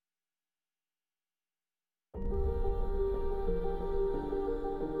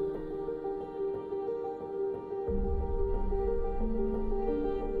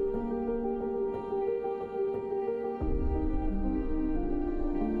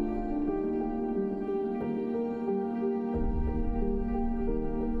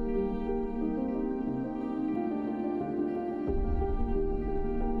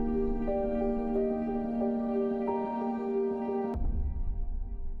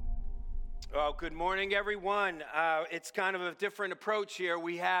Well, good morning, everyone. It's kind of a different approach here.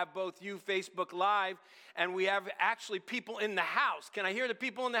 We have both you, Facebook Live, and we have actually people in the house. Can I hear the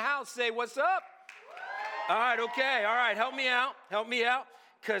people in the house say, what's up? All right, okay. All right, help me out,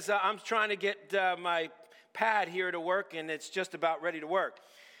 because I'm trying to get my pad here to work, and it's just about ready to work.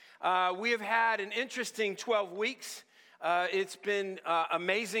 We have had an interesting 12 weeks. It's been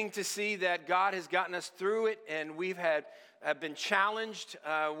amazing to see that God has gotten us through it, and we've have been challenged.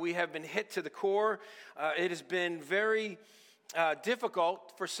 We have been hit to the core. It has been very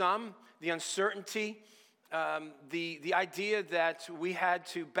difficult for some, the uncertainty, the idea that we had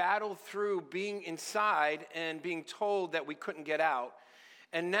to battle through being inside and being told that we couldn't get out.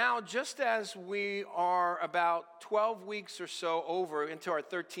 And now, just as we are about 12 weeks or so over into our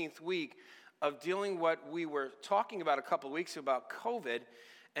 13th week of dealing what we were talking about a couple of weeks about COVID,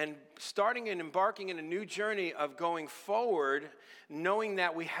 and starting and embarking in a new journey of going forward, knowing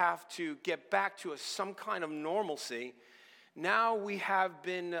that we have to get back to some kind of normalcy, now we have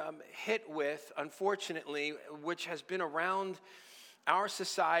been hit with, unfortunately, which has been around our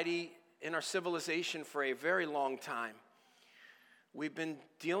society and our civilization for a very long time. We've been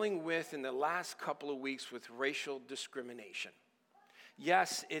dealing with, in the last couple of weeks, with racial discrimination.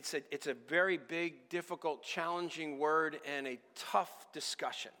 Yes, it's a very big, difficult, challenging word and a tough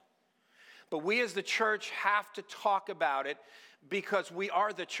discussion. But we as the church have to talk about it because we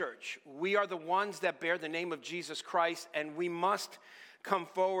are the church. We are the ones that bear the name of Jesus Christ, and we must come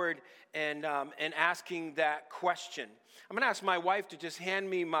forward and asking that question. I'm going to ask my wife to just hand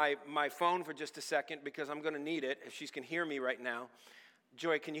me my phone for just a second because I'm going to need it if she can hear me right now.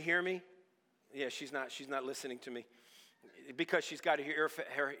 Joy, can you hear me? Yeah, she's not listening to me. Because she's got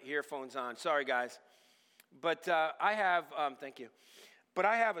her earphones on. Sorry, guys. But I have, thank you. But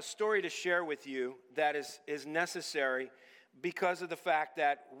I have a story to share with you that is necessary because of the fact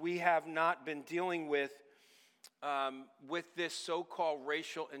that we have not been dealing with this so-called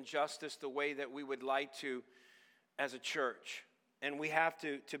racial injustice the way that we would like to as a church. And we have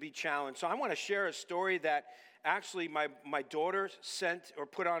to be challenged. So I want to share a story that actually my daughter sent or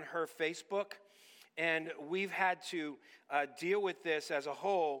put on her Facebook. And we've had to deal with this as a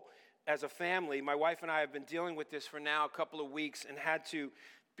whole, as a family. My wife and I have been dealing with this for now a couple of weeks and had to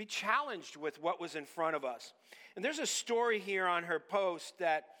be challenged with what was in front of us. And there's a story here on her post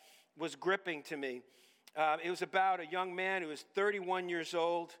that was gripping to me. It was about a young man who was 31 years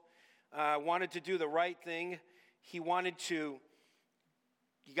old, wanted to do the right thing. He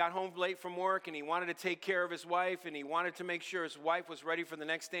got home late from work, and he wanted to take care of his wife, and he wanted to make sure his wife was ready for the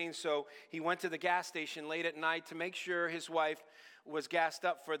next day. And so he went to the gas station late at night to make sure his wife was gassed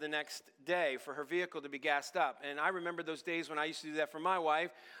up for the next day, for her vehicle to be gassed up. And I remember those days when I used to do that for my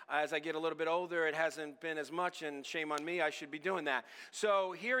wife. As I get a little bit older, it hasn't been as much, and shame on me, I should be doing that.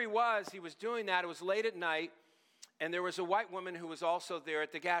 So here he was doing that. It was late at night, and there was a white woman who was also there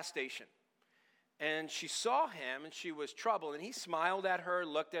at the gas station. And she saw him, and she was troubled. And he smiled at her,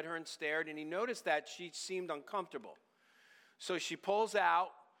 looked at her, and stared. And he noticed that she seemed uncomfortable. So she pulls out.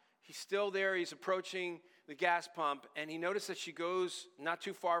 He's still there. He's approaching the gas pump. And he noticed that she goes not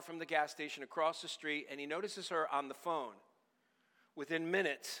too far from the gas station across the street. And he notices her on the phone. Within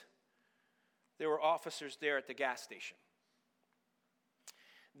minutes, there were officers there at the gas station.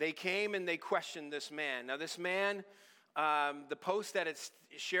 They came and they questioned this man. Now, this man... the post that it's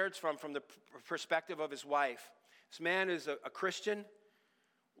shared from the perspective of his wife. This man is a Christian,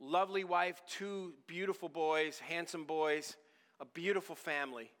 lovely wife, 2 beautiful boys, handsome boys, a beautiful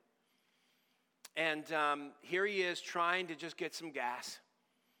family. And here he is trying to just get some gas.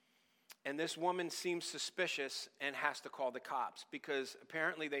 And this woman seems suspicious and has to call the cops because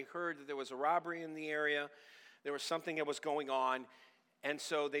apparently they heard that there was a robbery in the area. There was something that was going on. And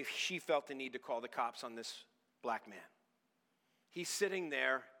so she felt the need to call the cops on this black man. He's sitting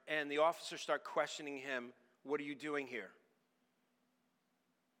there, and the officers start questioning him, "What are you doing here?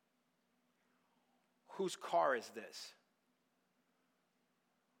 Whose car is this?"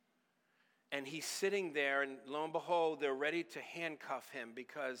 And he's sitting there, and lo and behold, they're ready to handcuff him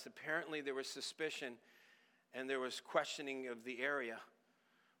because apparently there was suspicion and there was questioning of the area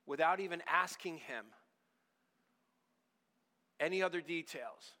without even asking him any other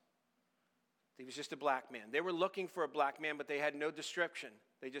details. He was just a black man. They were looking for a black man, but they had no description.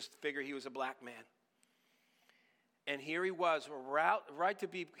 They just figured he was a black man. And here he was, right to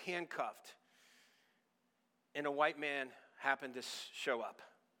be handcuffed. And a white man happened to show up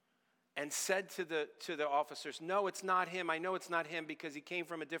and said to the officers, "No, it's not him. I know it's not him because he came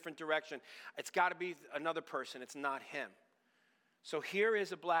from a different direction. It's got to be another person. It's not him." So here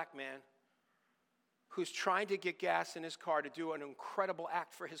is a black man who's trying to get gas in his car to do an incredible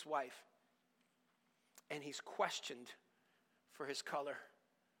act for his wife. and he's questioned for his color.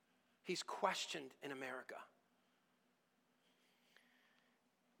 He's questioned in America.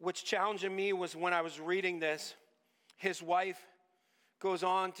 What's challenging me was when I was reading this, his wife goes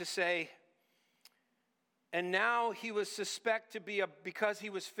on to say, and now he was suspect to be, because he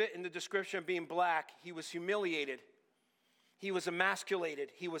was fit in the description of being black, he was humiliated. He was emasculated.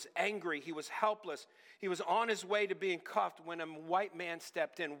 He was angry. He was helpless. He was on his way to being cuffed when a white man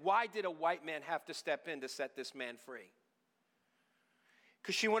stepped in. Why did a white man have to step in to set this man free?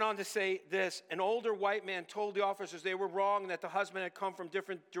 Because she went on to say this, an older white man told the officers they were wrong, that the husband had come from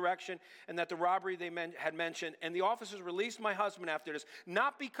different direction, and that the robbery they had mentioned. And the officers released my husband after this,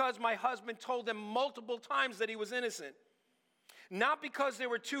 not because my husband told them multiple times that he was innocent, not because there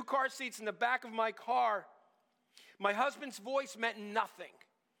were 2 car seats in the back of my car. My husband's voice meant nothing.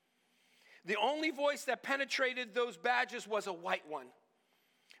 The only voice that penetrated those badges was a white one.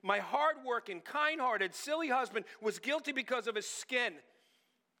 My hard-working, kind-hearted, silly husband was guilty because of his skin.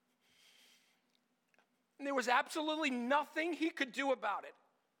 And there was absolutely nothing he could do about it.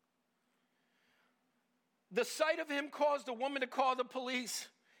 The sight of him caused a woman to call the police.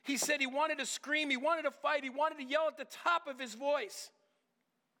 He said he wanted to scream, he wanted to fight, he wanted to yell at the top of his voice.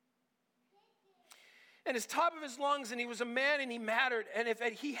 And his top of his lungs, and he was a man and he mattered. And if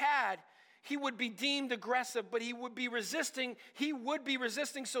he would be deemed aggressive, but he would be resisting.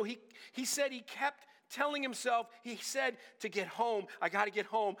 So he said he kept telling himself, he said, to get home, I got to get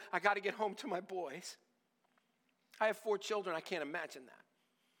home to my boys. I have 4 children, I can't imagine that.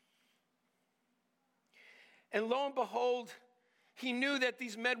 And lo and behold, he knew that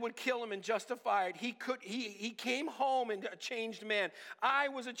these men would kill him and justify it. He came home and a changed man. I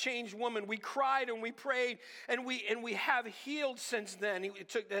was a changed woman. We cried and we prayed, and we have healed since then. It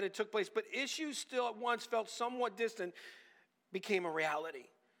took place. But issues still at once felt somewhat distant became a reality.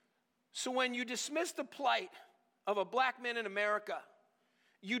 So when you dismiss the plight of a black man in America,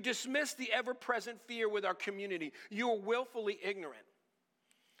 you dismiss the ever-present fear with our community. You are willfully ignorant.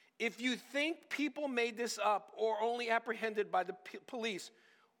 If you think people made this up or only apprehended by the police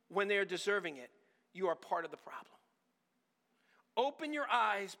when they are deserving it, you are part of the problem. Open your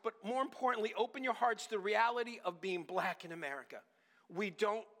eyes, but more importantly, open your hearts to the reality of being black in America. We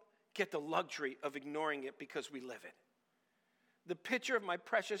don't get the luxury of ignoring it because we live it. The picture of my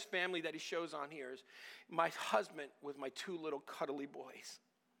precious family that he shows on here is my husband with my 2 little cuddly boys.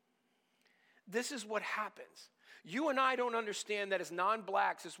 This is what happens. You and I don't understand that as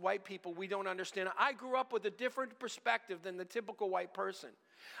non-blacks, as white people, we don't understand. I grew up with a different perspective than the typical white person.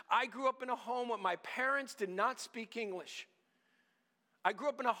 I grew up in a home where my parents did not speak English. I grew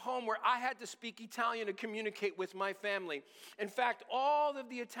up in a home where I had to speak Italian to communicate with my family. In fact, all of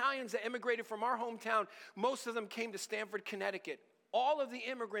the Italians that immigrated from our hometown, most of them came to Stamford, Connecticut. All of the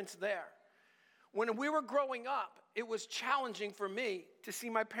immigrants there. When we were growing up, it was challenging for me to see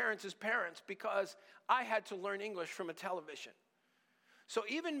my parents as parents because I had to learn English from a television. So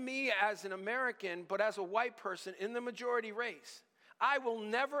even me as an American, but as a white person in the majority race, I will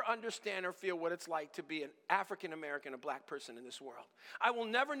never understand or feel what it's like to be an African American, a black person in this world. I will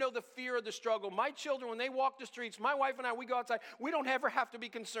never know the fear or the struggle. My children, when they walk the streets, my wife and I, we go outside, we don't ever have to be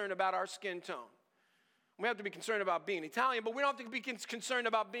concerned about our skin tone. We have to be concerned about being Italian, but we don't have to be concerned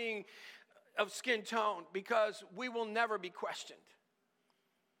about being of skin tone because we will never be questioned.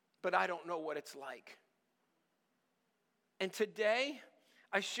 But I don't know what it's like. And today,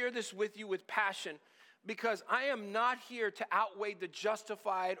 I share this with you with passion because I am not here to outweigh the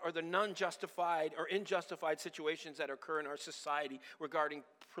justified or the non-justified or unjustified situations that occur in our society regarding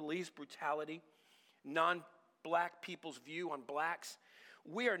police brutality, non-black people's view on blacks.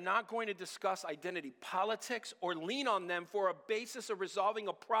 We are not going to discuss identity politics or lean on them for a basis of resolving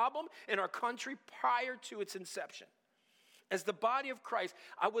a problem in our country prior to its inception. As the body of Christ,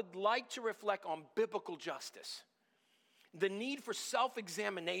 I would like to reflect on biblical justice, the need for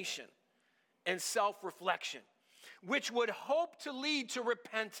self-examination and self-reflection, which would hope to lead to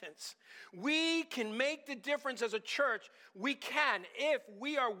repentance. We can make the difference as a church. We can if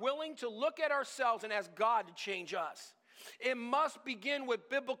we are willing to look at ourselves and ask God to change us. It must begin with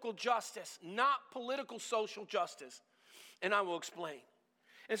biblical justice, not political social justice. And I will explain.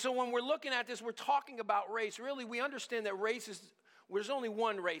 And so when we're looking at this, we're talking about race. Really, we understand that there's only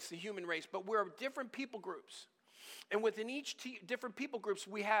one race, the human race, but we're different people groups. And within each different people groups,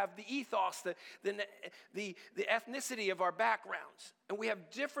 we have the ethos, the ethnicity of our backgrounds. And we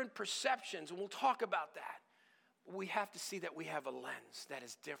have different perceptions, and we'll talk about that. We have to see that we have a lens that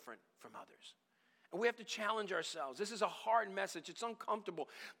is different from others. And we have to challenge ourselves. This is a hard message. It's uncomfortable.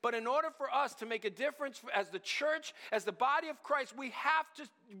 But in order for us to make a difference as the church, as the body of Christ, we have to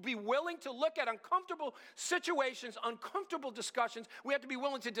be willing to look at uncomfortable situations, uncomfortable discussions. We have to be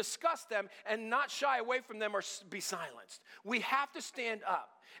willing to discuss them and not shy away from them or be silenced. We have to stand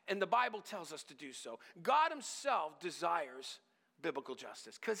up. And the Bible tells us to do so. God himself desires biblical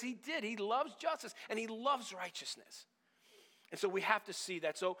justice because he did. He loves justice and he loves righteousness. And so we have to see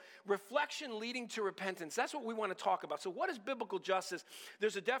that. So reflection leading to repentance, that's what we want to talk about. So what is biblical justice?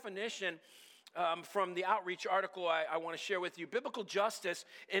 There's a definition from the Outreach article I want to share with you. Biblical justice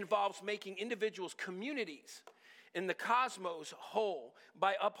involves making individuals, communities, in the cosmos whole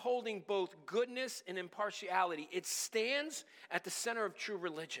by upholding both goodness and impartiality. It stands at the center of true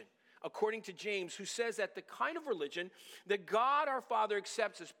religion. According to James, who says that the kind of religion that God our Father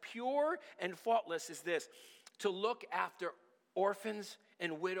accepts as pure and faultless is this: to look after orphans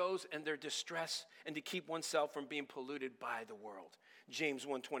and widows and their distress, and to keep oneself from being polluted by the world. James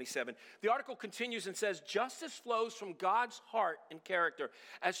 1:27. The article continues and says, justice flows from God's heart and character.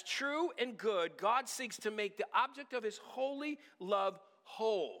 As true and good, God seeks to make the object of his holy love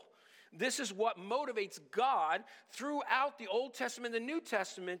whole. This is what motivates God throughout the Old Testament and the New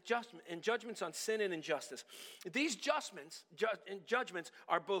Testament and judgments on sin and injustice. These judgments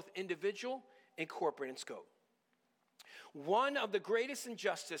are both individual and corporate in scope. One of the greatest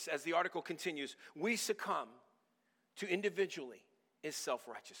injustice, as the article continues, we succumb to individually is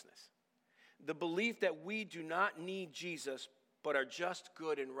self-righteousness. The belief that we do not need Jesus, but are just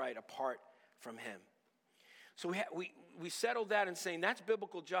good and right apart from him. So we settled that in saying that's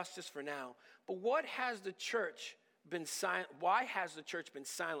biblical justice for now. But what has the church been silent? Why has the church been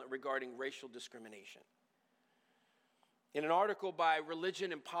silent regarding racial discrimination? In an article by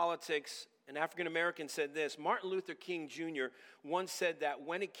Religion and Politics, an African American said this: Martin Luther King Jr. once said that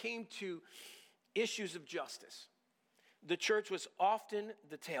when it came to issues of justice, the church was often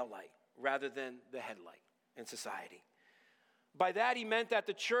the taillight rather than the headlight in society. By that, he meant that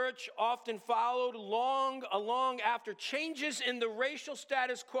the church often followed along after changes in the racial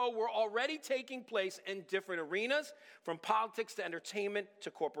status quo were already taking place in different arenas, from politics to entertainment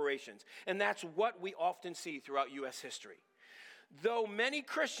to corporations. And that's what we often see throughout U.S. history. Though many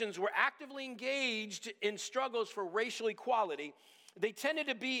Christians were actively engaged in struggles for racial equality, they tended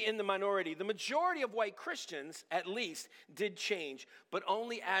to be in the minority. The majority of white Christians, at least, did change, but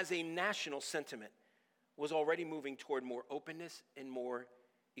only as a national sentiment was already moving toward more openness and more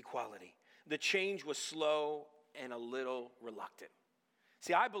equality. The change was slow and a little reluctant.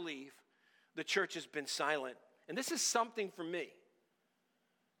 See, I believe the church has been silent, and this is something for me.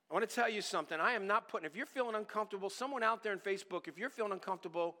 I want to tell you something. I am not if you're feeling uncomfortable, someone out there on Facebook, if you're feeling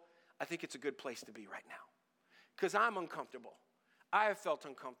uncomfortable, I think it's a good place to be right now. Because I'm uncomfortable. I have felt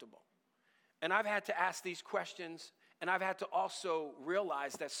uncomfortable. And I've had to ask these questions, and I've had to also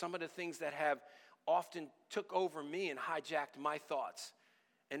realize that some of the things that have often took over me and hijacked my thoughts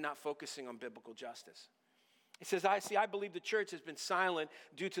and not focusing on biblical justice. He says, I believe the church has been silent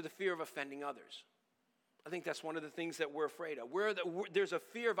due to the fear of offending others. I think that's one of the things that we're afraid of. There's a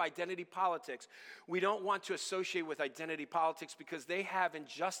fear of identity politics. We don't want to associate with identity politics because they have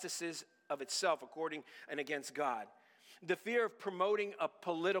injustices of itself according and against God. The fear of promoting a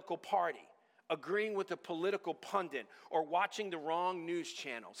political party, agreeing with a political pundit, or watching the wrong news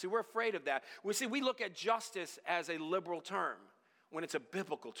channel. See, we're afraid of that. We look at justice as a liberal term when it's a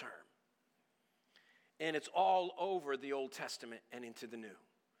biblical term. And it's all over the Old Testament and into the New.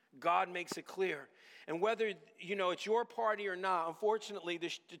 God makes it clear. And whether, it's your party or not, unfortunately,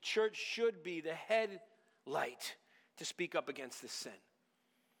 the church should be the headlight to speak up against this sin.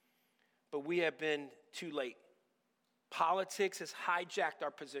 But we have been too late. Politics has hijacked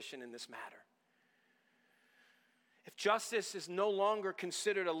our position in this matter. If justice is no longer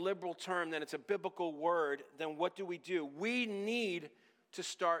considered a liberal term, then it's a biblical word, then what do? We need to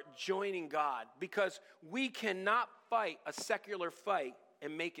start joining God, because we cannot fight a secular fight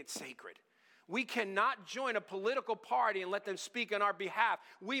and make it sacred. We cannot join a political party and let them speak on our behalf.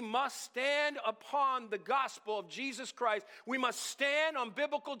 We must stand upon the gospel of Jesus Christ. We must stand on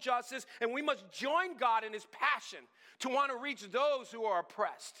biblical justice, and we must join God in his passion to want to reach those who are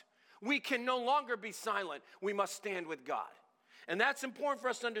oppressed. We can no longer be silent. We must stand with God. And that's important for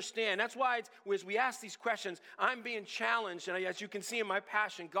us to understand. That's why as we ask these questions, I'm being challenged. And as you can see in my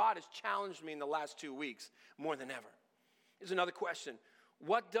passion, God has challenged me in the last 2 weeks more than ever. Here's another question.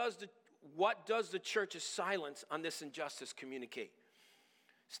 What does the church's silence on this injustice communicate?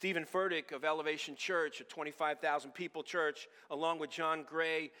 Stephen Furtick of Elevation Church, a 25,000 people church, along with John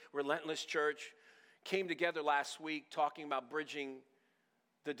Gray, Relentless Church, came together last week talking about bridging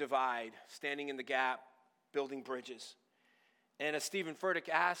the divide, standing in the gap, building bridges. And as Stephen Furtick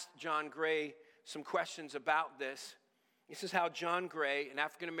asked John Gray some questions about this, this is how John Gray, an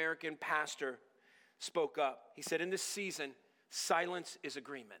African-American pastor, spoke up. He said, in this season, silence is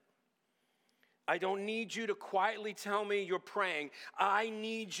agreement. I don't need you to quietly tell me you're praying. I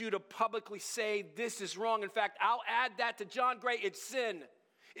need you to publicly say this is wrong. In fact, I'll add that to John Gray. It's sin.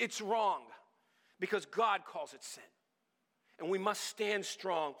 It's wrong because God calls it sin. And we must stand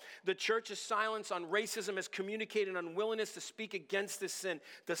strong. The church's silence on racism has communicated an unwillingness to speak against this sin.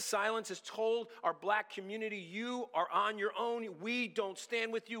 The silence has told our black community, you are on your own. We don't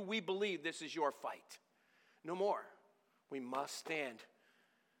stand with you. We believe this is your fight. No more. We must stand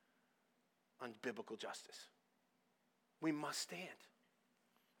on biblical justice. We must stand.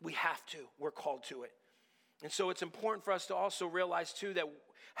 We have to. We're called to it. And so it's important for us to also realize, too, that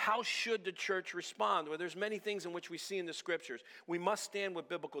how should the church respond? Well, there's many things in which we see in the scriptures. We must stand with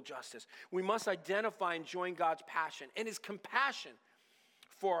biblical justice. We must identify and join God's passion and his compassion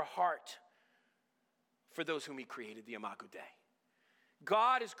for our heart for those whom he created, the Imago Dei.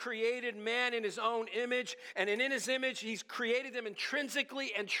 God has created man in his own image, and in his image, he's created them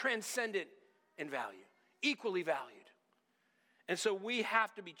intrinsically and transcendent in value, equally valued. And so we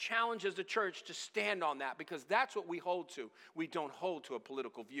have to be challenged as the church to stand on that because that's what we hold to. We don't hold to a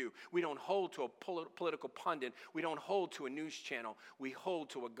political view. We don't hold to a political pundit. We don't hold to a news channel. We hold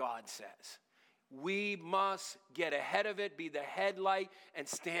to what God says. We must get ahead of it, be the headlight, and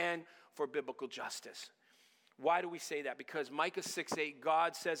stand for biblical justice. Why do we say that? Because Micah 6:8,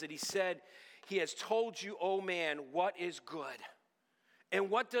 God says it. He said, he has told you, O man, what is good. And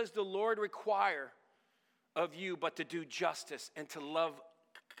what does the Lord require of you but to do justice and to love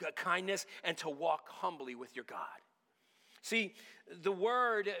kindness and to walk humbly with your God? See, the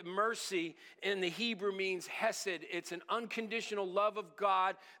word mercy in the Hebrew means hesed. It's an unconditional love of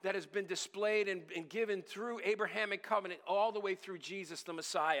God that has been displayed and given through Abrahamic covenant all the way through Jesus the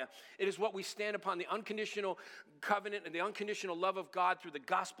Messiah. It is what we stand upon, the unconditional covenant and the unconditional love of God through the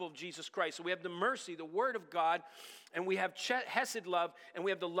gospel of Jesus Christ. So we have the mercy, the word of God, and we have hesed love, and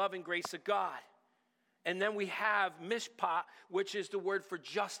we have the love and grace of God. And then we have mishpat, which is the word for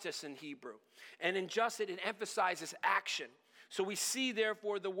justice in Hebrew. And in justice, it emphasizes action. So we see,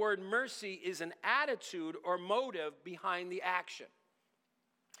 therefore, the word mercy is an attitude or motive behind the action.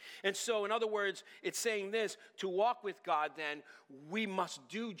 And so, in other words, it's saying this, to walk with God, then, we must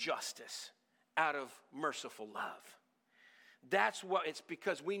do justice out of merciful love. That's what it's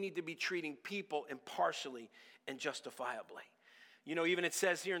because we need to be treating people impartially and justifiably. You know, even it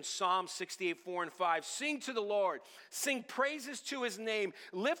says here in Psalm 68, 4 and 5, sing to the Lord, sing praises to his name,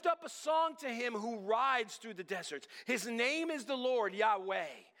 lift up a song to him who rides through the deserts. His name is the Lord, Yahweh.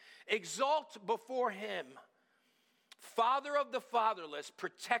 Exalt before him. Father of the fatherless,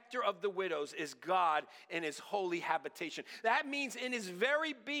 protector of the widows is God in his holy habitation. That means in his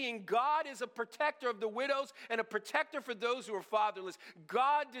very being, God is a protector of the widows and a protector for those who are fatherless.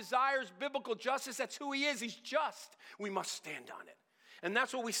 God desires biblical justice. That's who he is. He's just. We must stand on it. And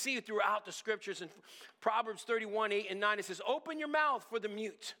that's what we see throughout the scriptures. In Proverbs 31, 8 and 9, it says, open your mouth for the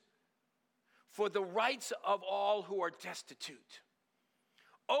mute, for the rights of all who are destitute.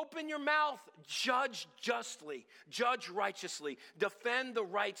 Open your mouth, judge justly, judge righteously, defend the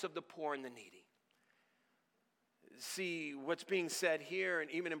rights of the poor and the needy. See, what's being said here and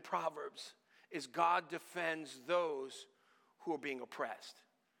even in Proverbs is God defends those who are being oppressed.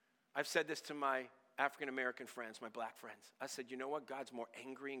 I've said this to my African-American friends, my black friends. I said, you know what? God's more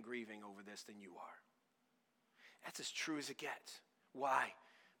angry and grieving over this than you are. That's as true as it gets. Why?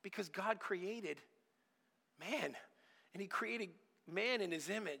 Because God created man, and he created man in his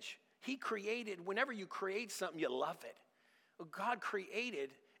image. He created, whenever you create something, you love it. Well, God created,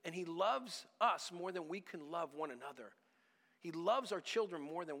 and he loves us more than we can love one another. He loves our children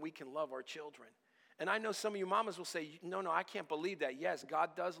more than we can love our children. And I know some of you mamas will say, no, I can't believe that. Yes, God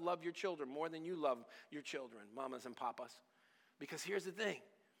does love your children more than you love your children, mamas and papas. Because here's the thing.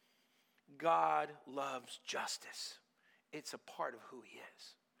 God loves justice. It's a part of who he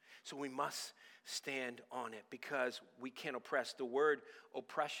is. So we must stand on it because we can't oppress. The word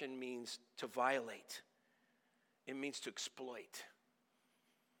oppression means to violate. It means to exploit.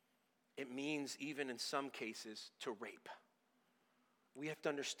 It means, even in some cases, to rape. We have to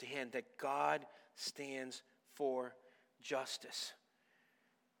understand that God stands for justice.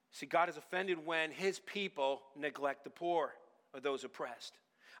 See, God is offended when his people neglect the poor or those oppressed.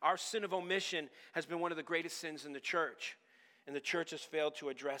 Our sin of omission has been one of the greatest sins in the church. And the church has failed to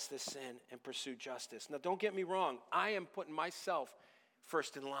address this sin and pursue justice. Now, don't get me wrong. I am putting myself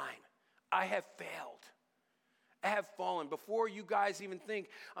first in line. I have failed. have fallen. Before you guys even think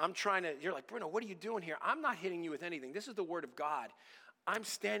you're like, Bruno, what are you doing here? I'm not hitting you with anything. This is the word of God. I'm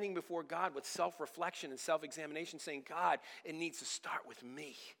standing before God with self-reflection and self-examination saying, God, it needs to start with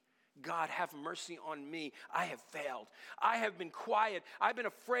me. God, have mercy on me. I have failed. I have been quiet. I've been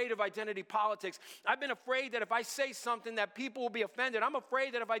afraid of identity politics. I've been afraid that if I say something that people will be offended. I'm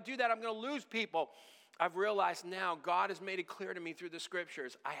afraid that if I do that, I'm going to lose people. I've realized now God has made it clear to me through the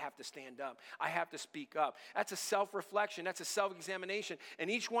scriptures, I have to stand up. I have to speak up. That's a self-reflection. That's a self-examination. And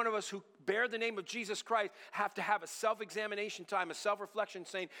each one of us who bear the name of Jesus Christ have to have a self-examination time, a self-reflection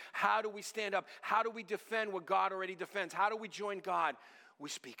saying, how do we stand up? How do we defend what God already defends? How do we join God? We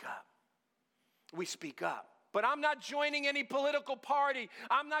speak up. We speak up. But I'm not joining any political party.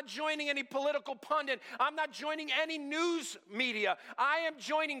 I'm not joining any political pundit. I'm not joining any news media. I am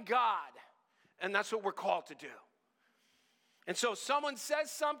joining God. And that's what we're called to do. And so if someone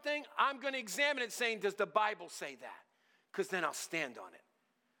says something, I'm going to examine it saying, does the Bible say that? Because then I'll stand on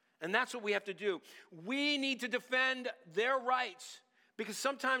it. And that's what we have to do. We need to defend their rights because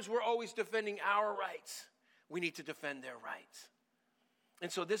sometimes we're always defending our rights. We need to defend their rights.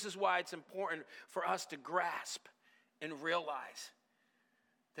 And so this is why it's important for us to grasp and realize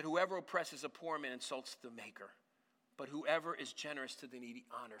that whoever oppresses a poor man insults the maker, but whoever is generous to the needy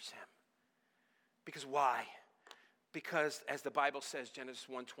honors him. Because why? Because as the Bible says, Genesis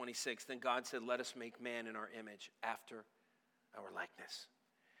 1:26, then God said, let us make man in our image after our likeness.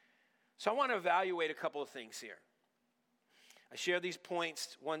 So I want to evaluate a couple of things here. I share these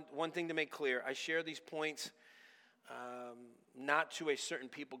points. One thing to make clear, I share these points not to a certain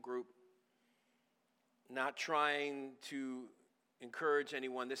people group, not trying to encourage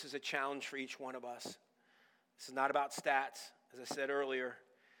anyone. This is a challenge for each one of us. This is not about stats, as I said earlier.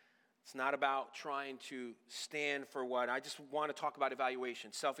 It's not about trying to stand for what. I just want to talk about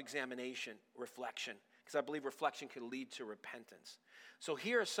evaluation, self-examination, reflection, because I believe reflection can lead to repentance. So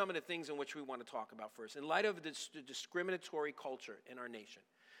here are some of the things in which we want to talk about first. In light of the discriminatory culture in our nation,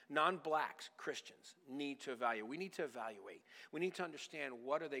 non-blacks, Christians, need to evaluate. We need to evaluate. We need to understand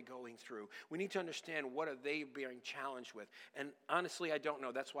what are they going through. We need to understand what are they being challenged with. And honestly, I don't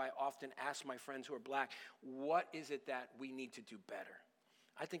know. That's why I often ask my friends who are black, what is it that we need to do better?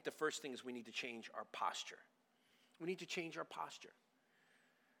 I think the first thing is we need to change our posture. We need to change our posture.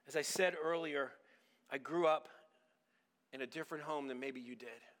 As I said earlier, I grew up in a different home than maybe you did.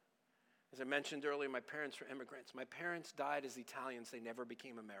 As I mentioned earlier, my parents were immigrants. My parents died as Italians. They never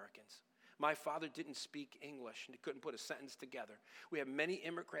became Americans. My father didn't speak English and he couldn't put a sentence together. We have many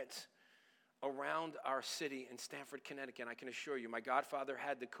immigrants around our city in Stamford, Connecticut. I can assure you, my godfather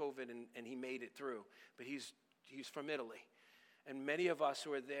had the COVID and he made it through, but he's from Italy. And many of us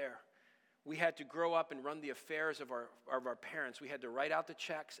who are there, we had to grow up and run the affairs of our parents. We had to write out the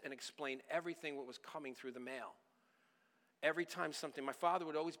checks and explain everything what was coming through the mail. Every time something, my father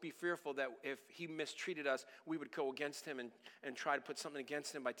would always be fearful that if he mistreated us, we would go against him and try to put something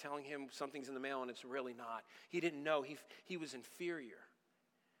against him by telling him something's in the mail and it's really not. He didn't know. He was inferior.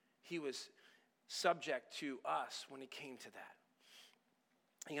 He was subject to us when it came to that.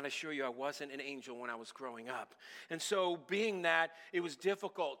 I can assure you I wasn't an angel when I was growing up. And so being that, it was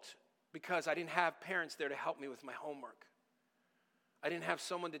difficult because I didn't have parents there to help me with my homework. I didn't have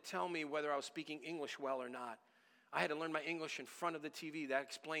someone to tell me whether I was speaking English well or not. I had to learn my English in front of the TV. That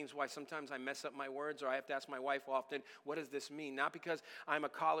explains why sometimes I mess up my words or I have to ask my wife often, what does this mean? Not because I'm a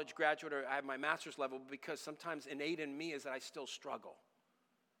college graduate or I have my master's level, but because sometimes innate in me is that I still struggle,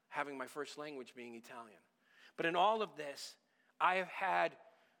 having my first language being Italian. But in all of this, I have had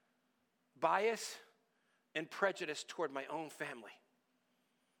bias and prejudice toward my own family.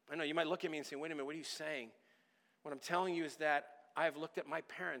 I know you might look at me and say, wait a minute, what are you saying? What I'm telling you is that I have looked at my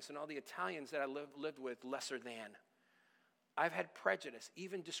parents and all the Italians that I lived with lesser than. I've had prejudice,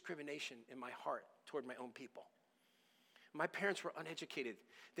 even discrimination in my heart toward my own people. My parents were uneducated.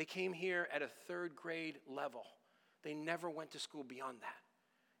 They came here at a third grade level. They never went to school beyond that.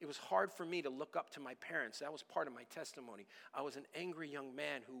 It was hard for me to look up to my parents. That was part of my testimony. I was an angry young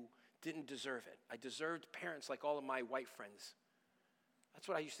man who didn't deserve it. I deserved parents like all of my white friends. That's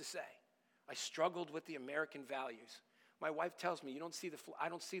what I used to say. I struggled with the American values. My wife tells me, I don't see the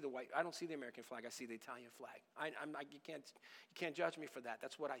American flag, I see the Italian flag. You can't judge me for that.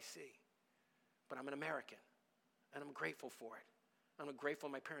 That's what I see. But I'm an American, and I'm grateful for it. I'm grateful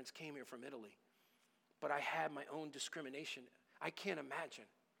my parents came here from Italy. But I had my own discrimination. I can't imagine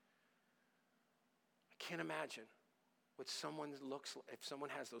what someone looks like if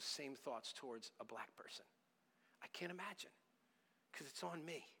someone has those same thoughts towards a black person. I can't imagine, because it's on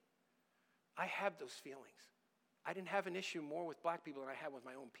me. I have those feelings. I didn't have an issue more with black people than I had with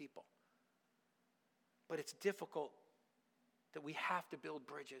my own people. But it's difficult that we have to build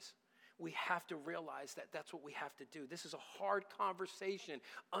bridges. We have to realize that that's what we have to do. This is a hard conversation,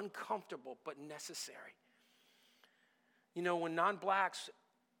 uncomfortable, but necessary. You know, when non-blacks,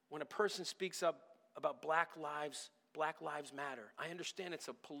 when a person speaks up about Black Lives Matter, I understand it's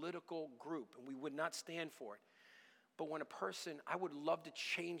a political group and we would not stand for it. But when a person, I would love to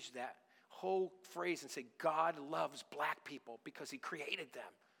change that whole phrase and say, God loves black people because he created them.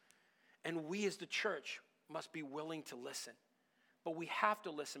 And we as the church must be willing to listen. But we have to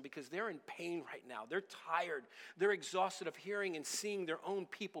listen because they're in pain right now. They're tired. They're exhausted of hearing and seeing their own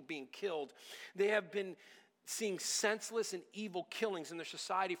people being killed. They have been seeing senseless and evil killings in their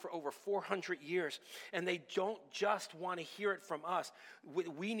society for over 400 years. And they don't just want to hear it from us.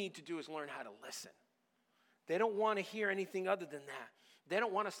 What we need to do is learn how to listen. They don't want to hear anything other than that. They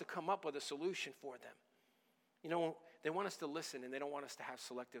don't want us to come up with a solution for them. You know, they want us to listen and they don't want us to have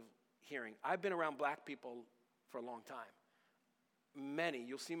selective hearing. I've been around black people for a long time. Many.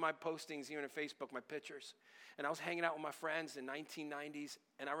 You'll see my postings here on Facebook, my pictures. And I was hanging out with my friends in 1990s,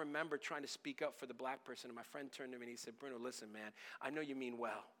 and I remember trying to speak up for the black person, and my friend turned to me and he said, Bruno, listen, man, I know you mean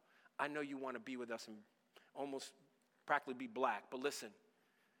well. I know you want to be with us and almost practically be black, but listen,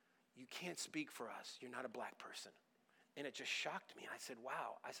 you can't speak for us. You're not a black person. And it just shocked me. I said,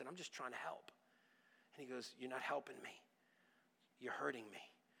 wow. I said, I'm just trying to help. And he goes, you're not helping me. You're hurting me.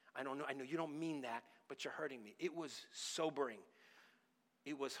 I know you don't mean that, but you're hurting me. It was sobering.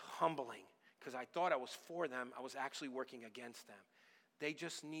 It was humbling because I thought I was for them. I was actually working against them. They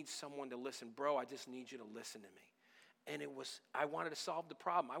just need someone to listen. Bro, I just need you to listen to me. And I wanted to solve the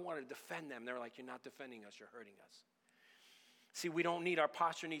problem. I wanted to defend them. They're like, you're not defending us. You're hurting us. See, our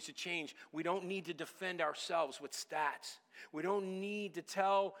posture needs to change. We don't need to defend ourselves with stats. We don't need to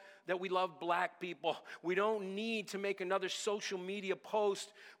tell that we love black people. We don't need to make another social media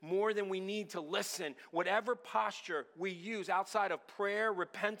post more than we need to listen. Whatever posture we use outside of prayer,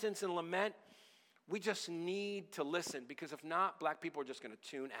 repentance, and lament, we just need to listen because if not, black people are just going to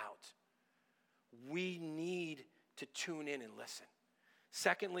tune out. We need to tune in and listen.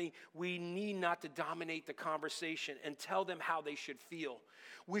 Secondly, we need not to dominate the conversation and tell them how they should feel.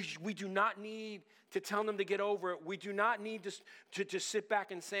 We do not need to tell them to get over it. We do not need to sit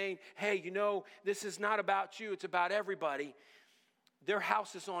back and say, hey, you know, this is not about you. It's about everybody. Their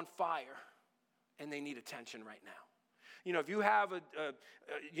house is on fire, and they need attention right now. You know, if you have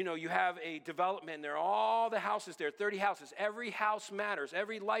you have a development, there are all the houses there, 30 houses. Every house matters.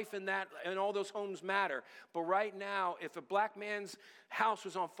 Every life in that and all those homes matter. But right now, if a black man's house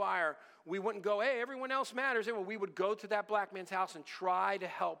was on fire, we wouldn't go, hey, everyone else matters. We would go to that black man's house and try to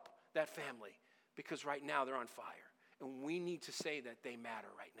help that family because right now they're on fire. And we need to say that they matter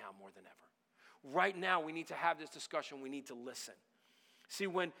right now more than ever. Right now, we need to have this discussion. We need to listen. See,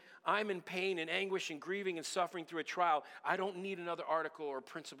 when I'm in pain and anguish and grieving and suffering through a trial, I don't need another article or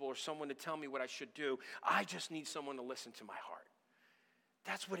principle or someone to tell me what I should do. I just need someone to listen to my heart.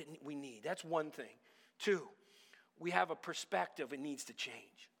 That's what we need. That's one thing. Two, we have a perspective. It needs to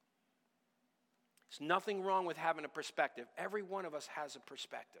change. There's nothing wrong with having a perspective. Every one of us has a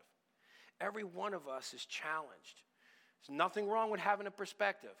perspective. Every one of us is challenged. There's nothing wrong with having a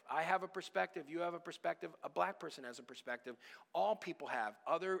perspective. I have a perspective. You have a perspective. A black person has a perspective. All people have.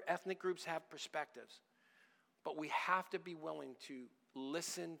 Other ethnic groups have perspectives. But we have to be willing to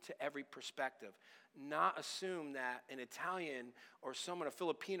listen to every perspective, not assume that an Italian or someone, a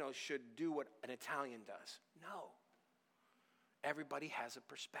Filipino, should do what an Italian does. No. Everybody has a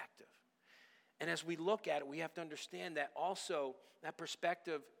perspective. And as we look at it, we have to understand that also that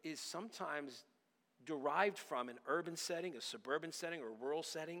perspective is sometimes derived from an urban setting, a suburban setting, or a rural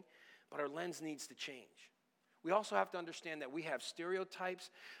setting, but our lens needs to change. We also have to understand that we have stereotypes,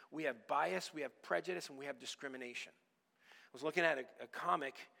 we have bias, we have prejudice, and we have discrimination. I was looking at a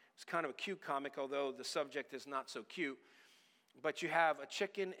comic. It's kind of a cute comic, although the subject is not so cute. But you have a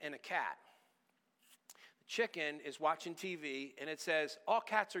chicken and a cat. The chicken is watching TV, and it says, all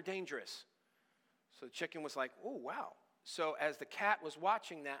cats are dangerous. So the chicken was like, oh, wow. So as the cat was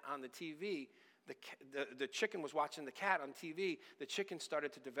watching that on the TV, the chicken was watching the cat on TV, the chicken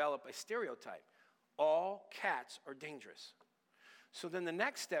started to develop a stereotype. All cats are dangerous. So then the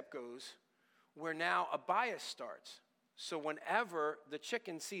next step goes where now a bias starts. So whenever the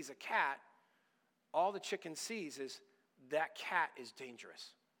chicken sees a cat, all the chicken sees is that cat is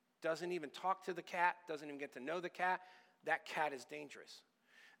dangerous. Doesn't even talk to the cat, doesn't even get to know the cat. That cat is dangerous.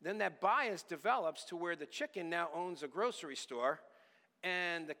 Then that bias develops to where the chicken now owns a grocery store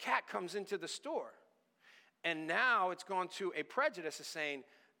and the cat comes into the store. And now it's gone to a prejudice of saying,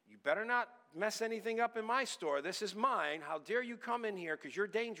 you better not mess anything up in my store. This is mine. How dare you come in here because you're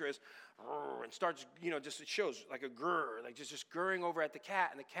dangerous. And starts, it shows like a grr, like just grrring over at the cat.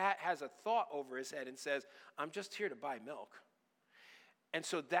 And the cat has a thought over his head and says, I'm just here to buy milk. And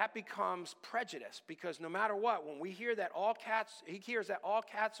so that becomes prejudice, because no matter what, when he hears that all cats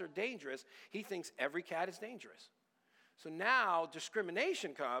are dangerous, he thinks every cat is dangerous. So now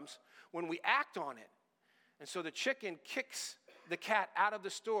discrimination comes when we act on it. And so the chicken kicks the cat out of the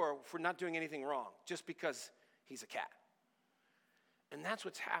store for not doing anything wrong, just because he's a cat. And that's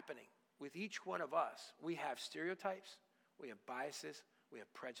what's happening with each one of us. We have stereotypes, we have biases, we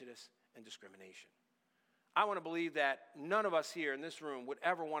have prejudice and discrimination. I want to believe that none of us here in this room would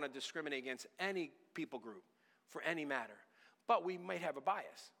ever want to discriminate against any people group for any matter. But we might have a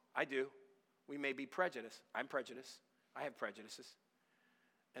bias. I do. We may be prejudiced. I'm prejudiced. I have prejudices.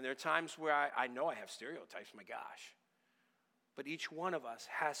 And there are times where I know I have stereotypes, my gosh. But each one of us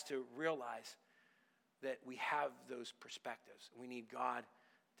has to realize that we have those perspectives. We need God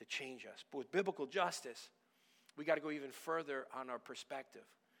to change us. But with biblical justice, we got to go even further on our perspective.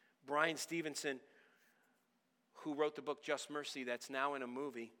 Brian Stevenson, who wrote the book Just Mercy that's now in a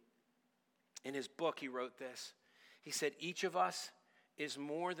movie, in his book he wrote this. He said, each of us is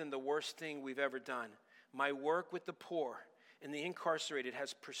more than the worst thing we've ever done. My work with the poor and the incarcerated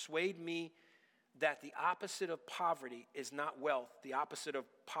has persuaded me that the opposite of poverty is not wealth. The opposite of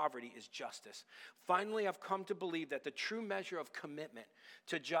poverty is justice. Finally, I've come to believe that the true measure of commitment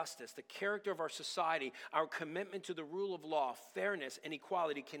to justice, the character of our society, our commitment to the rule of law, fairness, and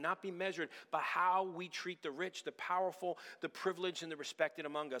equality cannot be measured by how we treat the rich, the powerful, the privileged, and the respected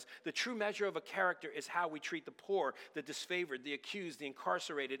among us. The true measure of a character is how we treat the poor, the disfavored, the accused, the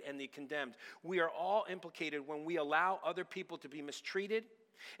incarcerated, and the condemned. We are all implicated when we allow other people to be mistreated.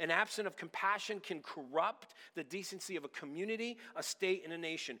 An absence of compassion can corrupt the decency of a community, a state, and a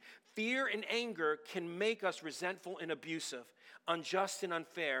nation. Fear and anger can make us resentful and abusive, unjust and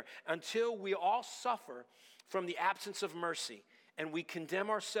unfair, until we all suffer from the absence of mercy, and we condemn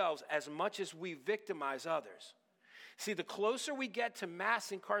ourselves as much as we victimize others. See, the closer we get to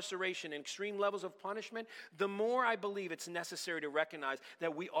mass incarceration and extreme levels of punishment, the more I believe it's necessary to recognize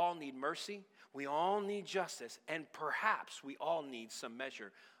that we all need mercy, we all need justice, and perhaps we all need some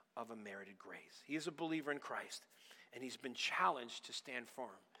measure of a merited grace. He is a believer in Christ, and he's been challenged to stand firm.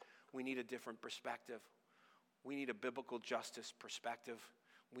 We need a different perspective. We need a biblical justice perspective.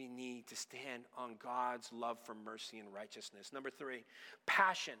 We need to stand on God's love for mercy and righteousness. Number 3,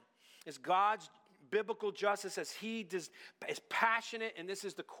 passion is God's biblical justice as he is passionate, and this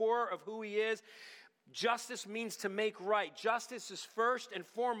is the core of who he is. Justice means to make right. Justice is first and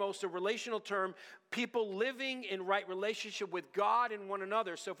foremost a relational term, people living in right relationship with God and one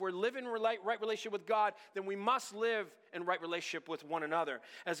another. So if we're living in right relationship with God, then we must live in right relationship with one another.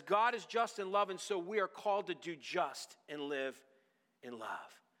 As God is just in love, and so we are called to do just and live in love.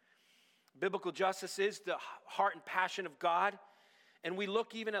 Biblical justice is the heart and passion of God. And we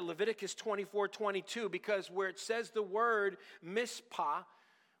look even at Leviticus 24:22, because where it says the word mispah,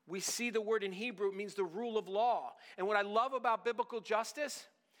 we see the word in Hebrew, it means the rule of law. And what I love about biblical justice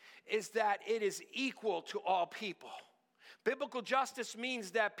is that it is equal to all people. Biblical justice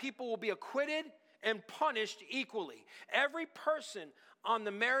means that people will be acquitted and punished equally. Every person on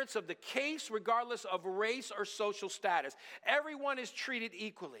the merits of the case, regardless of race or social status. Everyone is treated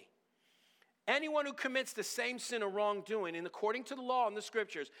equally. Anyone who commits the same sin or wrongdoing, and according to the law and the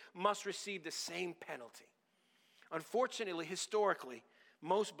scriptures, must receive the same penalty. Unfortunately, historically,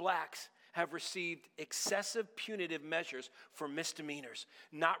 most blacks have received excessive punitive measures for misdemeanors,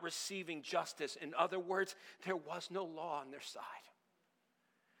 not receiving justice. In other words, there was no law on their side.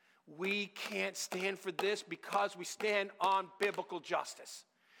 We can't stand for this because we stand on biblical justice.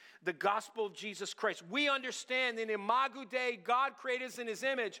 The gospel of Jesus Christ. We understand in Imago Dei, God created us in his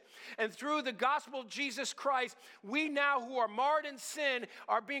image. And through the gospel of Jesus Christ, we now who are marred in sin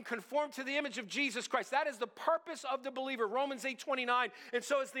are being conformed to the image of Jesus Christ. That is the purpose of the believer, Romans 8:29. And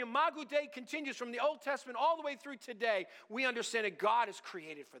so as the Imago Dei continues from the Old Testament all the way through today, we understand that God is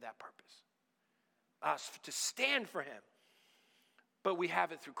created for that purpose. Us to stand for him. But we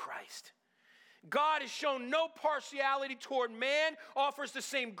have it through Christ. God has shown no partiality toward man, offers the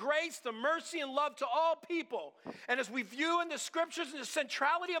same grace, the mercy, and love to all people. And as we view in the scriptures the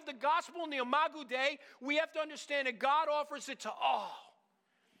centrality of the gospel in the Imago Dei, we have to understand that God offers it to all.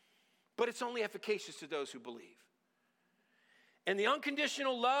 But it's only efficacious to those who believe. And the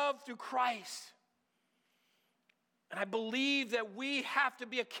unconditional love through Christ. And I believe that we have to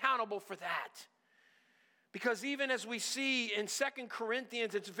be accountable for that. Because even as we see in 2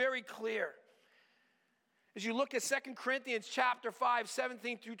 Corinthians, it's very clear. As you look at 2 Corinthians chapter 5,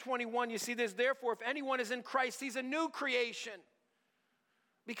 17 through 21, you see this. Therefore, if anyone is in Christ, he's a new creation.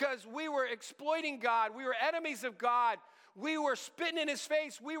 Because we were exploiting God. We were enemies of God. We were spitting in his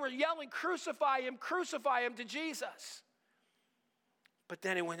face. We were yelling, crucify him to Jesus. But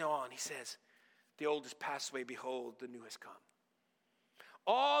then it went on. He says, the old has passed away. Behold, the new has come.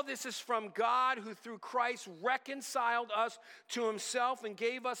 All this is from God, who through Christ reconciled us to himself and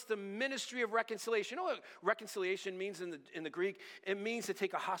gave us the ministry of reconciliation. You know what reconciliation means in the Greek? It means to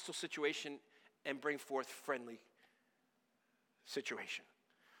take a hostile situation and bring forth friendly situation.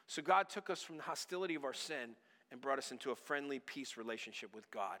 So God took us from the hostility of our sin and brought us into a friendly peace relationship with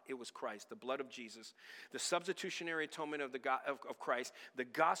God. It was Christ, the blood of Jesus, the substitutionary atonement of Christ, the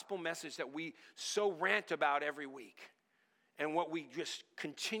gospel message that we so rant about every week, and what we just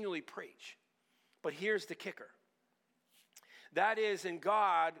continually preach. But here's the kicker. That is, in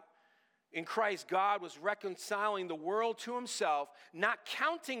Christ, God was reconciling the world to himself, not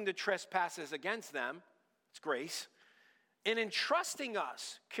counting the trespasses against them. It's grace. And entrusting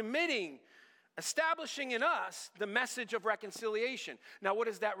us, establishing in us the message of reconciliation. Now, what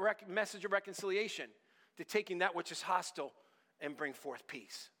is that message of reconciliation? To taking that which is hostile and bring forth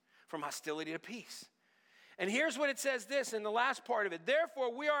peace. From hostility to peace. And here's what it says this in the last part of it.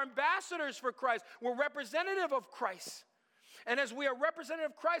 Therefore, we are ambassadors for Christ. We're representative of Christ. And as we are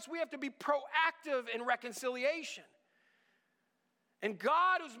representative of Christ, we have to be proactive in reconciliation. And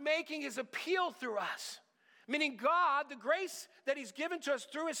God is making his appeal through us. Meaning God, the grace that he's given to us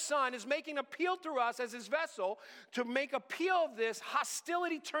through his Son, is making appeal through us as his vessel to make appeal of this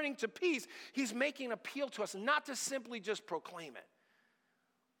hostility turning to peace. He's making appeal to us not to simply just proclaim it,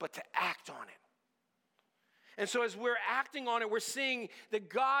 but to act on it. And so as we're acting on it, we're seeing that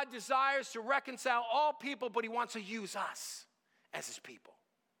God desires to reconcile all people, but he wants to use us as his people.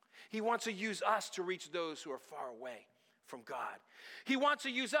 He wants to use us to reach those who are far away from God. He wants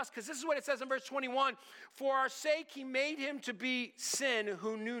to use us, because this is what it says in verse 21. For our sake he made him to be sin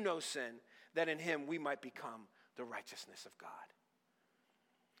who knew no sin, that in him we might become the righteousness of God.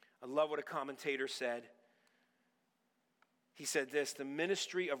 I love what a commentator said. He said this: the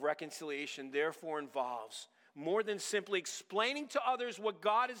ministry of reconciliation therefore involves more than simply explaining to others what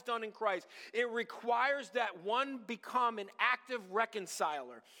God has done in Christ. It requires that one become an active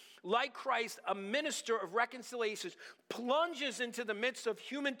reconciler. Like Christ, a minister of reconciliation plunges into the midst of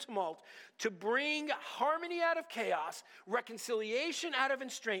human tumult to bring harmony out of chaos, reconciliation out of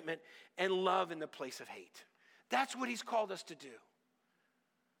estrangement, and love in the place of hate. That's what he's called us to do.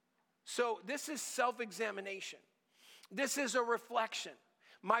 So this is self-examination. This is a reflection.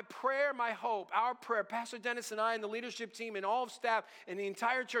 My prayer, my hope, our prayer, Pastor Dennis and I and the leadership team and all of staff and the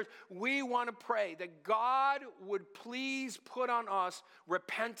entire church, we want to pray that God would please put on us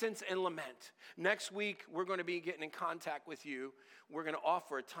repentance and lament. Next week, we're going to be getting in contact with you. We're going to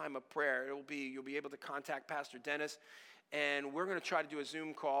offer a time of prayer. You'll be able to contact Pastor Dennis, and we're going to try to do a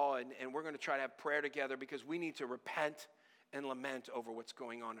Zoom call, and we're going to try to have prayer together, because we need to repent and lament over what's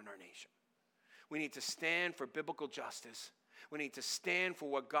going on in our nation. We need to stand for biblical justice. We need to stand for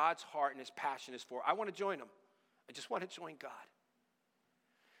what God's heart and his passion is for. I want to join him. I just want to join God.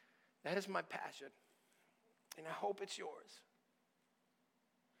 That is my passion. And I hope it's yours.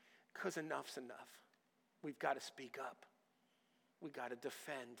 Because enough's enough. We've got to speak up. We've got to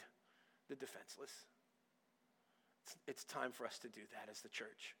defend the defenseless. It's time for us to do that as the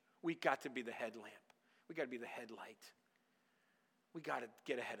church. We've got to be the headlamp. We've got to be the headlight. We've got to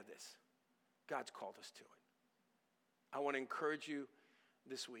get ahead of this. God's called us to it. I want to encourage you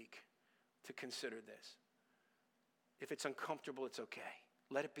this week to consider this. If it's uncomfortable, it's okay.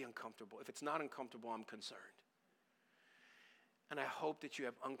 Let it be uncomfortable. If it's not uncomfortable, I'm concerned. And I hope that you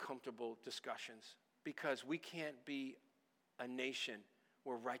have uncomfortable discussions, because we can't be a nation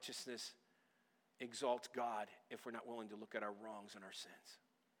where righteousness exalts God if we're not willing to look at our wrongs and our sins.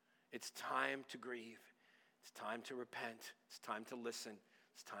 It's time to grieve. It's time to repent. It's time to listen.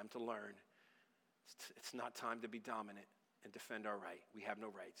 It's time to learn. It's not time to be dominant and defend our right. We have no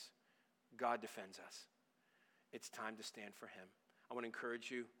rights. God defends us. It's time to stand for him. I want to encourage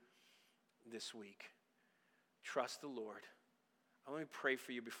you this week. Trust the Lord. Let me pray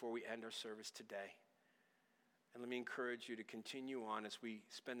for you before we end our service today. And let me encourage you to continue on as we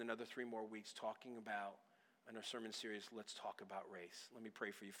spend another 3 more weeks talking about, in our sermon series, Let's Talk About Race. Let me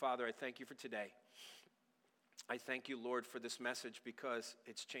pray for you. Father, I thank you for today. I thank you, Lord, for this message, because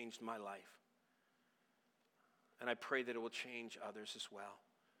it's changed my life. And I pray that it will change others as well.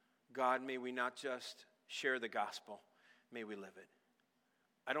 God, may we not just share the gospel, may we live it.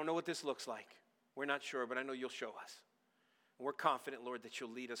 I don't know what this looks like. We're not sure, but I know you'll show us. And we're confident, Lord, that you'll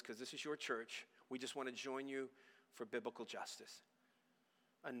lead us, because this is your church. We just want to join you for biblical justice.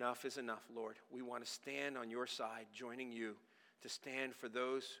 Enough is enough, Lord. We want to stand on your side, joining you to stand for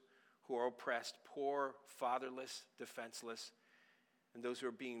those who are oppressed, poor, fatherless, defenseless, and those who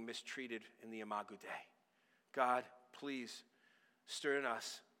are being mistreated in the Imago Dei. God, please stir in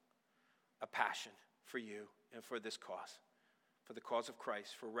us a passion for you and for this cause, for the cause of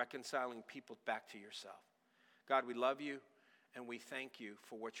Christ, for reconciling people back to yourself. God, we love you and we thank you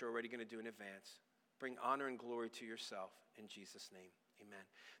for what you're already going to do in advance. Bring honor and glory to yourself in Jesus' name. Amen.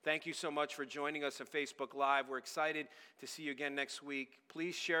 Thank you so much for joining us on Facebook Live. We're excited to see you again next week.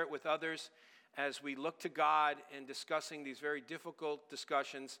 Please share it with others as we look to God in discussing these very difficult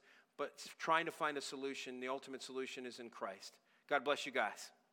discussions, but trying to find a solution. The ultimate solution is in Christ. God bless you guys.